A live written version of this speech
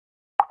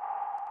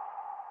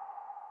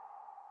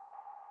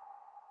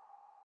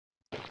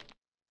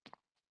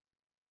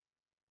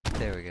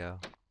There we go.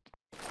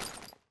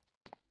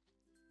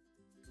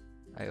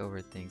 I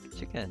overthink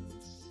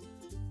chickens.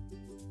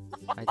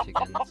 Hi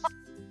chickens.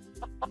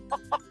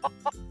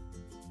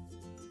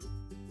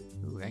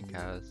 Ooh, and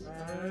cows.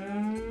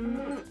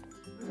 And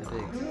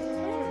pigs.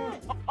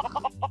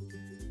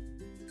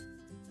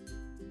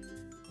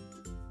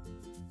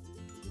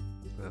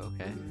 Ooh,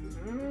 okay.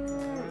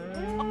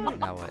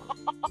 Now what?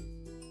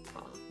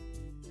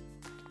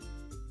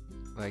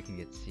 Well, I can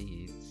get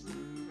seeds.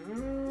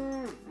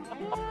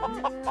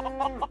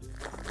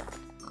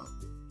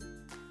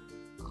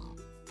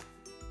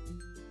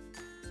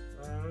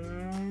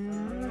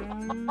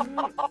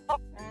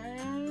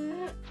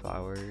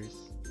 Flowers.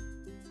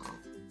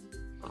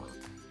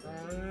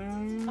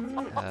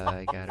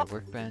 I got a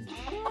workbench.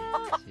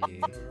 Let's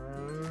see.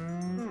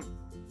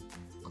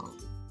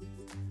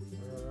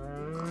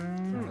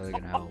 Not really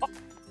gonna help.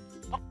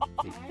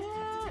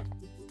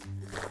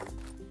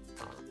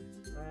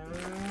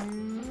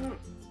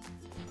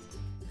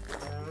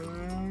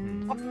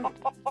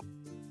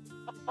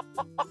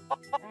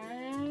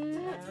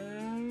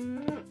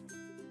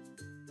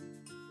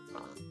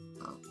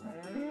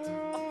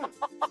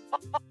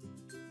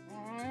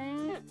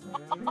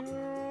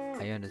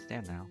 I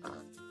understand now.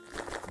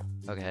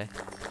 Okay.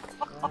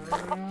 Come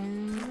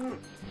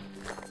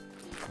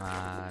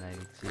on, I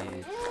need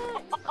seeds.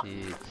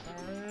 Seeds.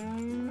 I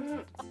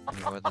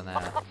need more than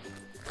that.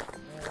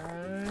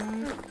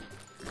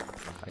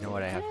 I know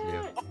what I have to do.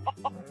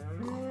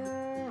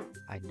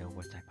 I know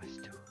what I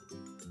must do.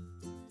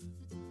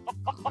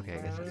 Okay,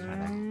 I guess that's fine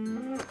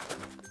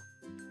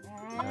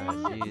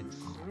there. Seeds.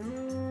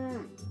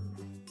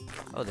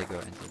 Oh, they go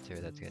into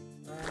too, that's good.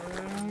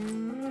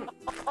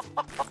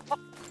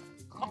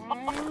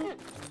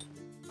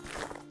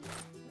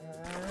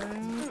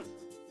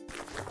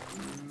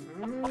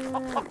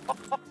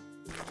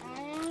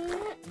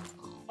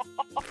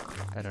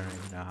 I don't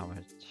even know how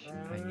much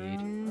I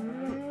need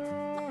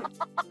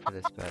for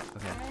this, but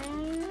okay.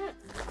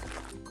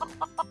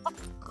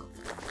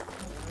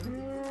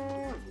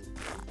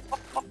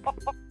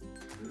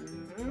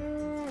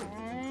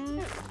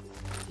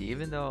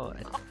 Even though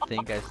I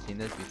think I've seen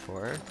this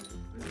before, it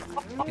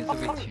can still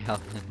be a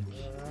challenge.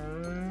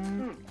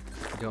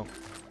 You don't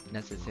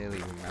necessarily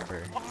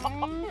remember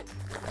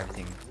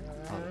everything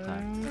all the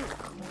time.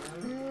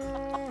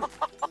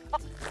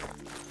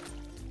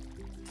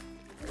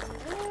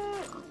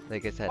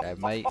 Like I said,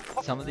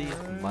 some of these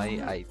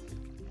I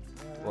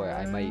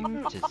might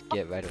just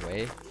get right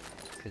away,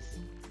 because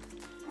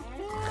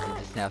it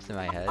just snaps in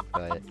my head,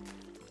 but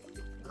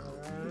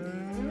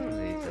some of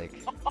these, like,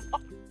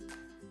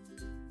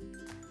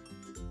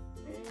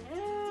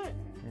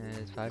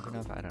 is 5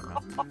 enough? I don't know.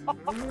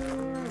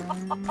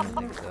 I don't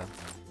think so.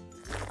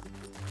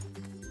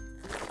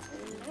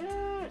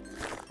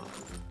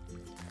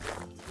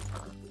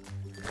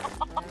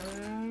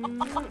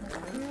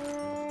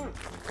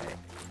 Okay.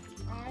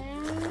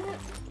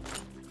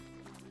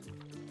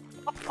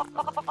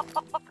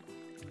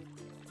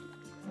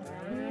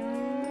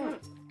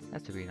 That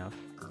should be enough.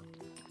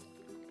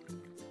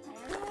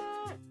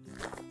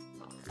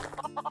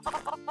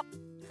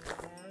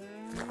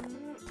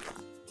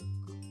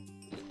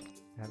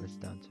 I have a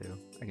stone too.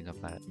 I can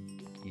jump that.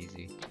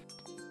 Easy.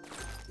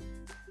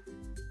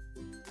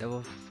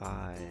 Level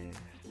 5.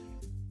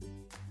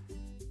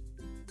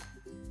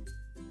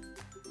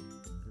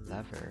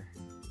 Lever.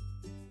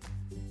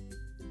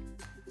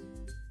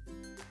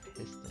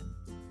 Piston.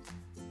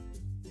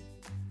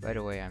 Right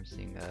away I'm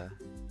seeing a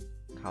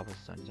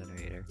cobblestone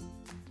generator.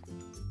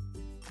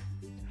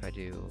 If I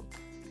do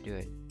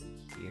it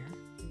here?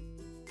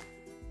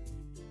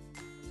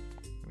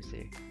 Let me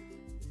see.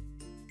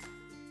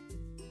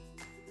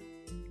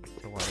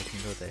 The water can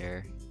go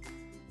there.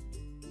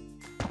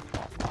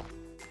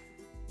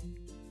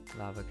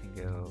 Lava can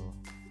go.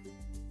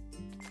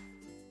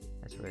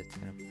 That's where it's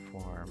gonna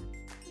form.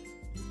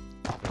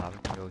 Lava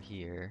can go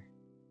here.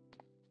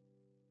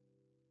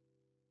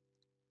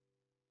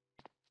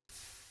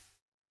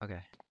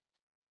 Okay.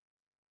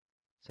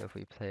 So if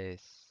we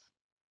place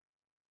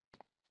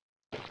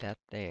that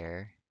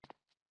there.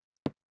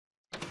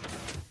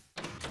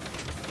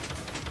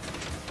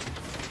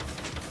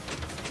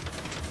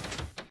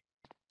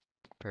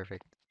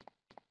 Perfect.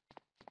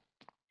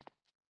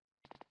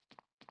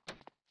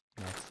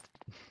 Next.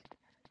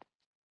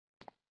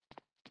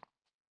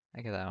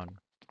 I get that one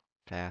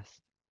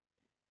fast.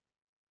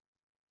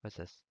 What's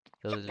this?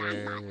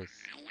 Villagers,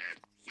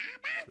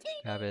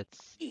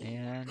 habits,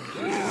 and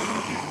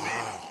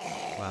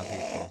wild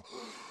people.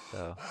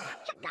 So,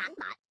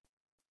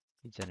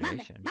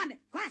 regeneration,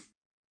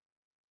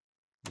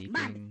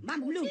 leaping,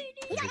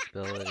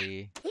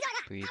 invisibility,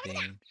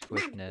 breathing,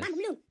 swiftness,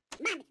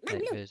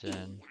 night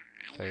vision,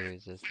 fire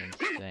resistance,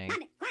 strength,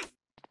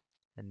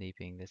 and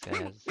leaping. This guy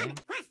has the same?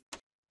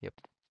 Yep.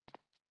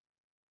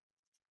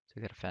 So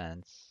we got a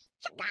fence.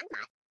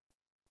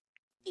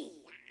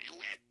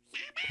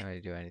 Can't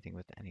really do anything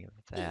with any of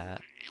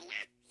that.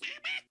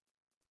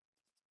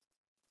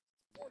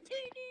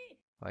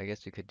 Well, I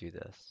guess we could do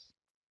this.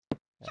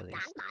 At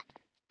least.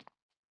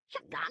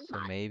 So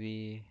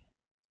maybe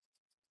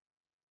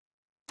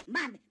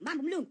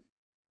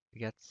we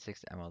got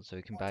 6 emeralds, so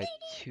we can buy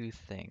 2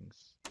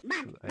 things,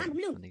 2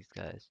 items from these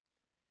guys.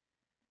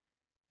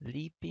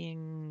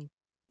 Leaping,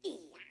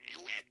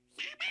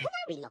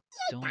 I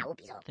don't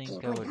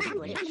think I would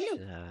reach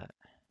that.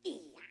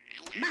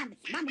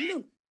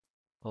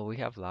 Well, we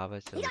have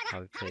lava, so we'll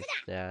probably place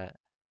that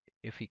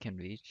if we can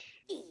reach.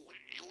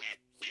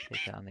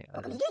 Place that on the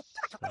other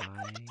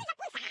side.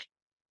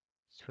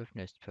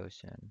 Swiftness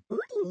potion.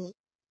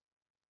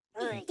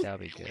 I think that'll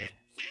be good.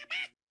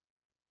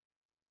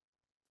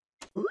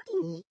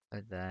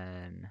 And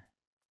then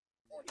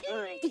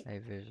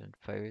night vision,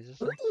 fire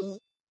resistance.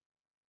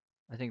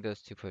 I think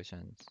those two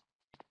potions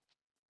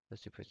are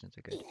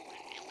good.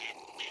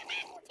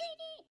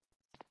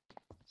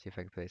 See if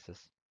I can place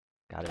this.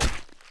 Got it.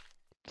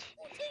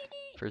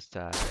 First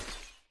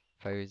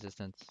fire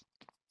resistance.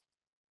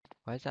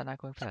 Why is that not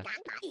going fast?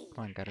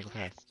 Come on, gotta go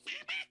fast.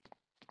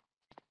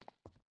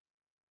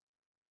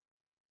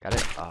 Got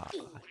it? Ah,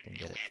 didn't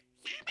get it.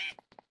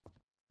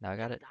 Now I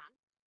got it.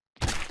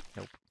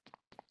 Nope.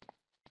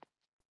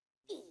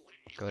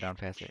 Go down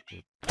faster.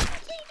 Oop.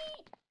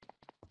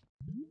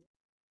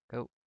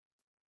 Go.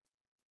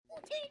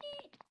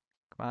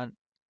 Come on.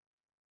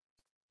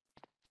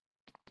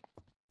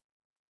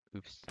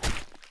 Oops.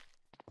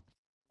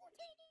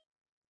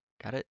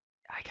 Got it?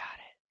 I got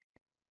it.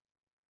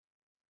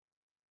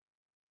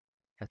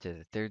 After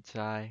the third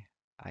try,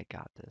 I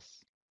got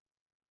this.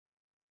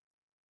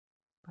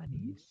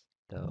 Bunnies,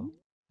 though.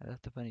 I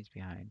left the bunnies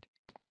behind.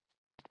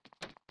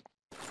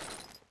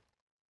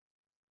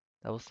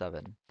 Level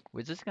 7.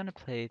 We're just gonna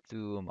play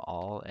through them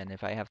all, and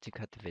if I have to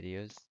cut the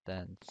videos,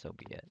 then so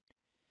be it.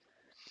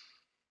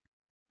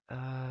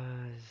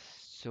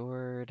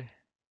 Sword,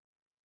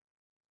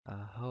 a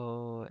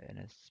hoe, and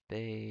a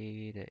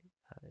spade.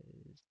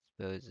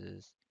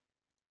 Exposes.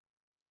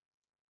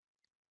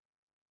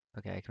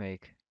 Okay, I can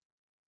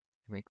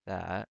make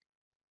that.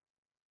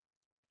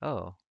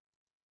 Oh.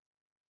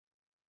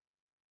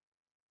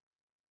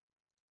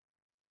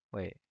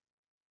 Wait.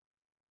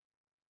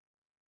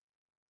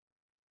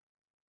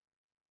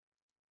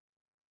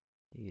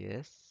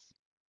 Yes.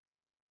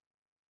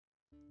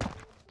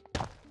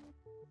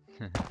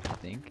 I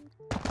think.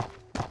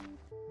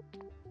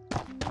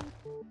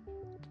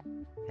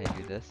 Can I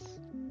do this?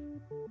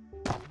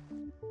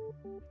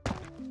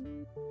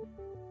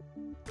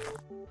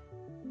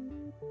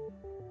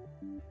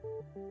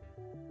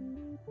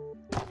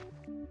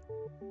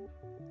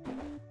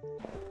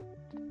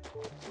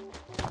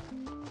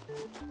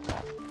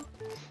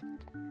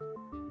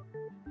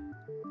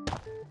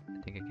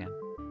 I think I can.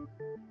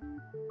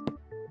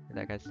 Did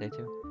that guy stay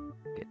too?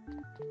 Good.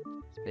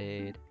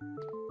 Spade.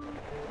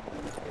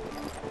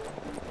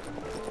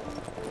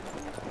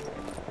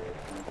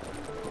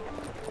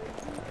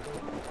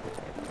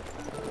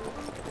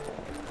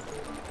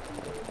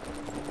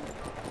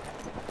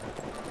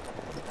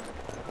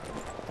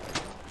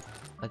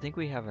 I think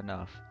we have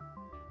enough.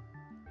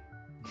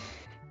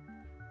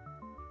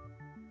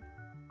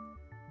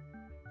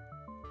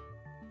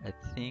 I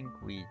think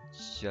we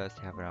just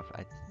have enough.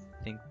 I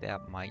think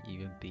that might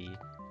even be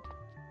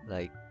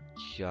like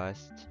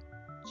just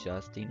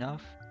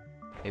enough.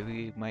 Maybe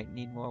we might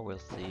need more, we'll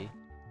see.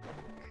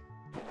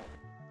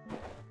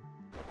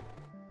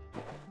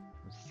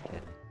 I'm just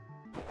kidding.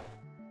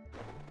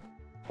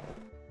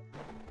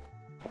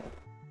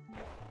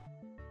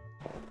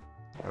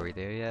 Are we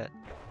there yet?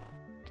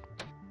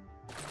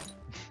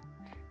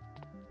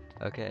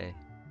 Okay.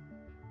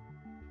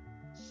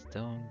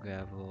 Stone,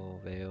 gravel,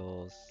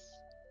 veils.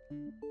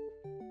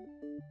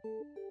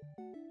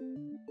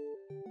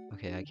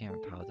 Okay, I can't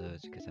repower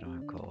those because I don't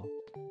have coal.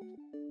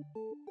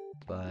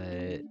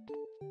 But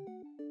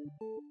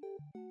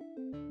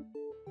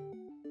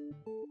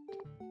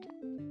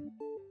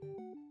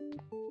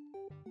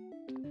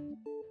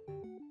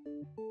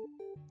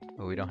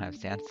well, we don't have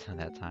sandstone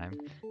that time.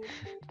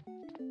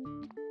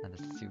 Not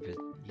the super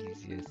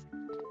easiest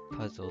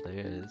puzzle there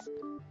is.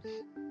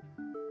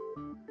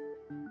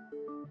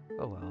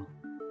 Oh well.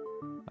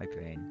 My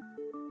brain.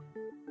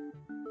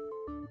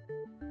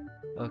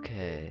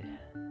 Okay.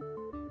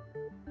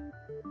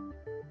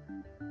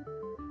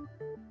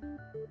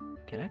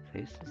 Can I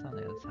place this on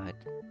the other side?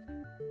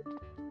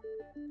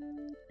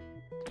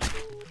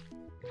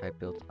 If I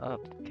build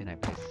up, can I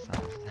place this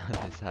on the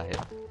other side?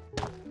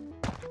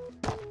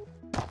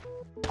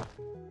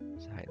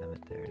 There's a height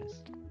limit, there it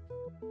is.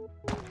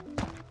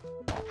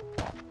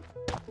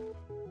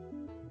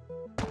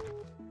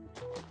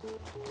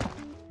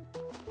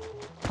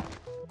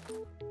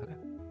 Okay.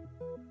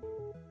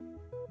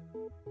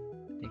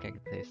 I think I can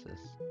place this.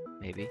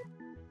 Maybe.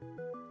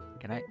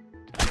 Can I?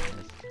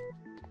 Yes.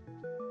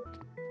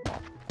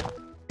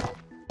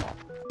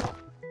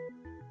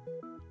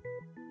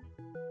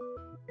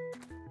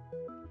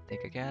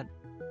 Think I can?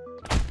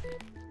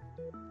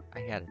 I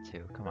had it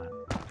too, come on.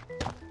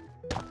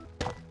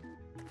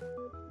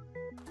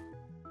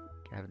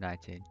 I have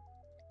 19.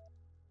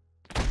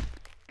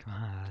 Come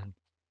on.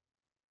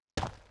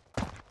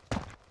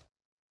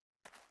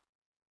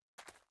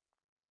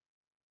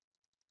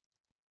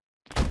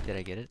 Did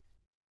I get it?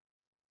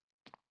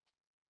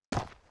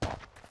 I'm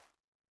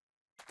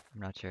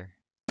not sure.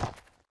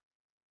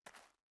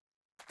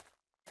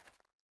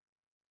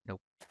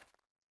 Nope.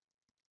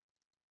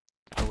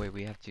 Oh wait,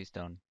 we have 2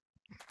 stone.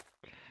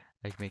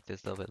 I can make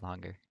this a little bit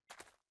longer.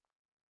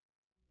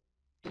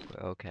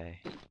 Okay.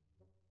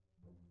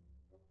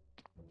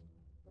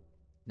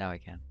 Now I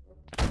can.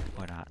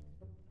 Or not.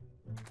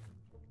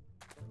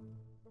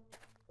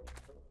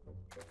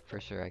 For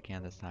sure I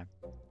can this time.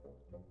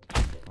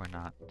 Or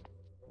not.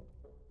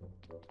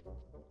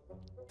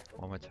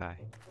 One more try.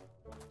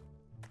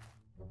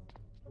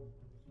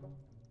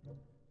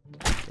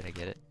 Did I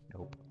get it?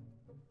 Nope.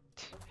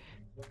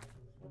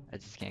 I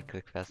just can't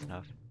click fast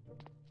enough.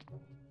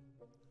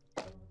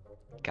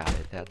 Got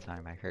it that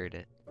time. I heard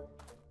it.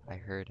 I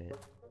heard it.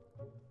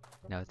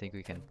 Now I think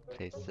we can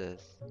place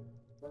this.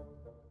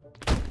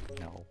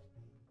 No.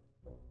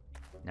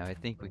 Now I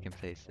think we can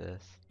place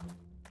this.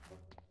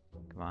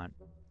 Come on.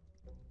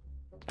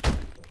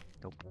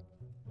 Nope.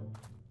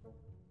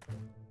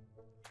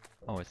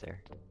 Almost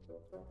there.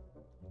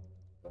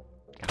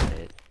 Got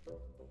it.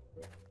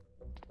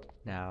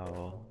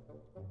 Now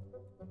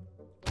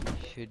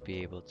should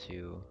be able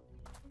to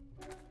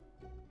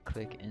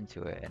click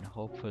into it and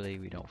hopefully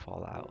we don't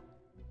fall out.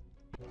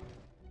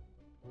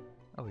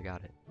 Oh, we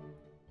got it.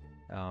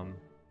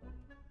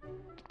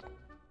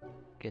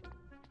 Get.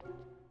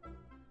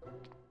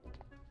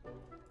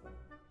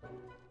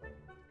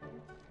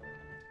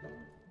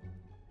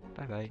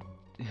 Bye bye.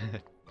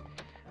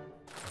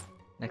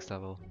 Next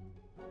level.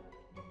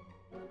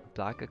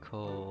 Block of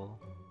coal,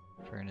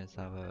 furnace,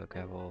 lava,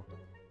 gravel,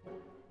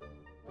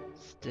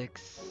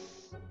 sticks.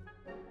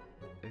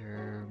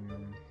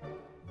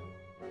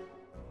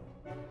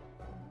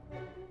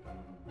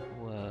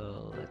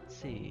 Well, let's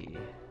see.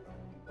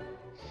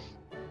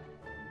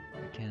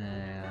 We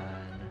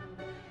can.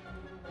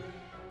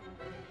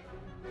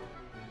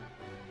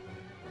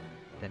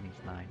 That needs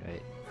 9,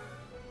 right?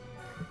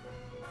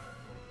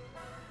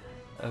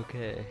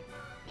 Okay.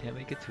 Can't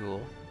make a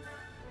tool.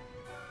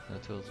 No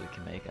tools we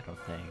can make, I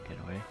don't think,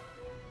 anyway.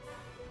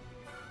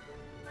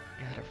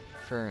 Got a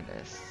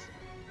furnace.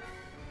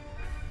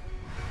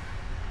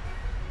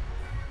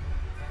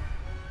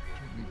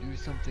 Can we do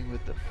something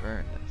with the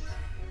furnace?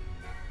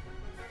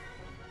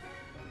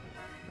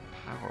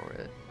 Power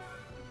it.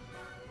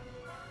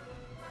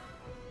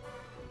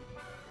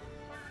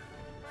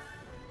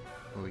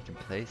 Or we can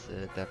place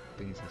it. That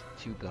brings us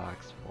 2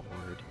 blocks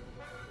forward.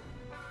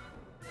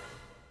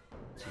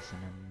 Which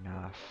isn't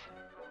enough.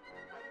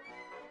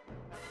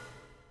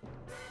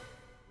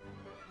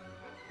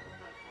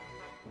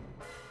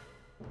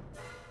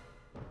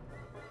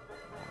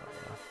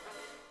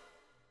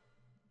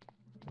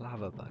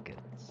 Lava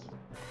buckets.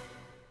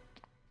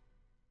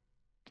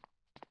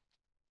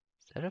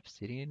 Is that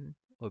obsidian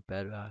or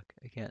bedrock?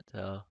 I can't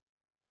tell.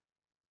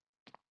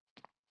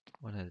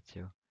 One of the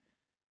 2.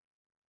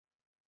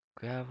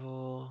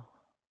 Gravel,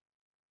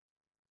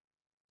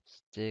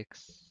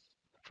 sticks,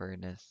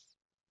 furnace.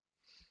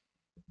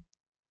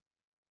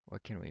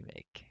 What can we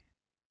make?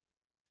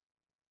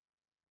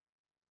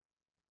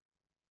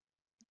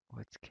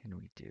 What can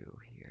we do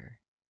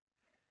here?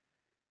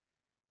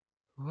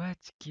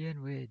 What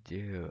can we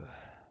do?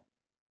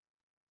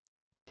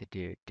 At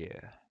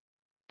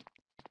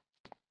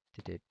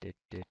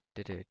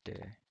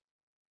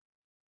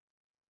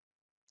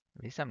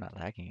least I'm not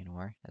lagging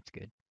anymore. That's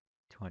good.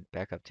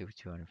 Back up to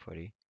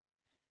 240.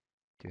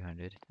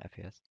 300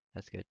 FPS.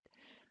 That's good.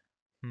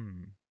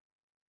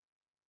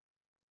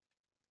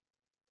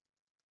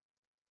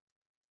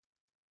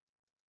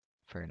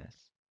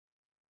 Furnace.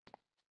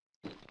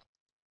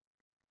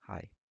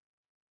 Hi.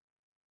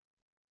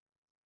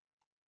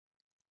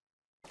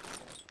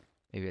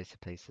 Maybe I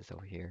should place this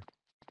over here.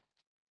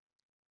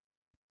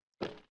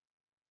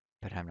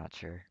 But I'm not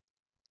sure.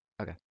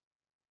 Okay.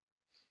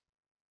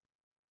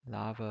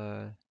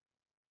 Lava.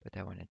 But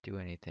that wouldn't do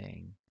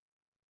anything.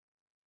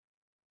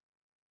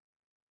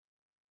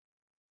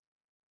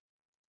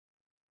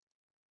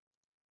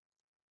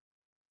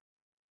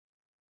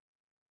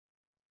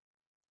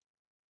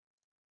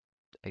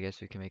 I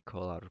guess we can make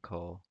coal out of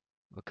coal.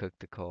 We'll cook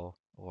the coal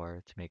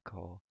or to make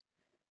coal.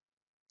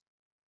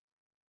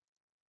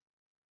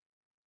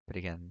 But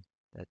again,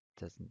 that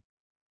doesn't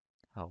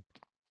help.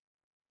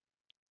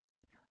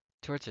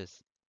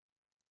 Torches.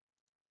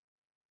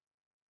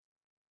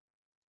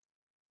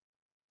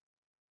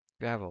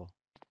 Gravel.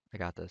 I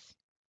got this.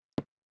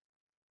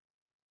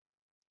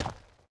 I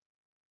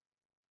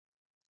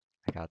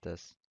got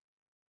this.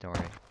 Don't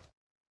worry.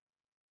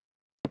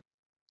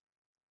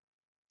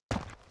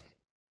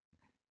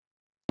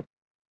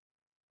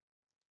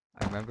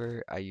 I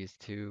remember I used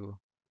to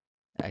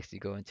actually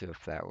go into a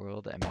flat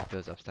world and make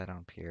those upside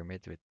down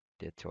pyramids with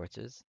the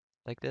torches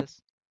like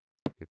this.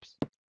 Oops.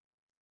 Well,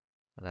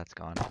 that's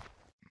gone.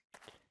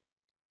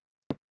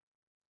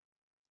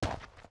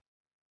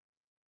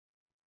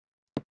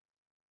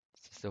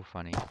 It's so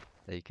funny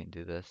that you can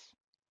do this.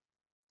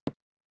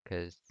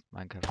 Because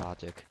Minecraft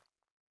logic.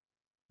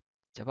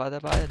 Jump on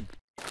that button!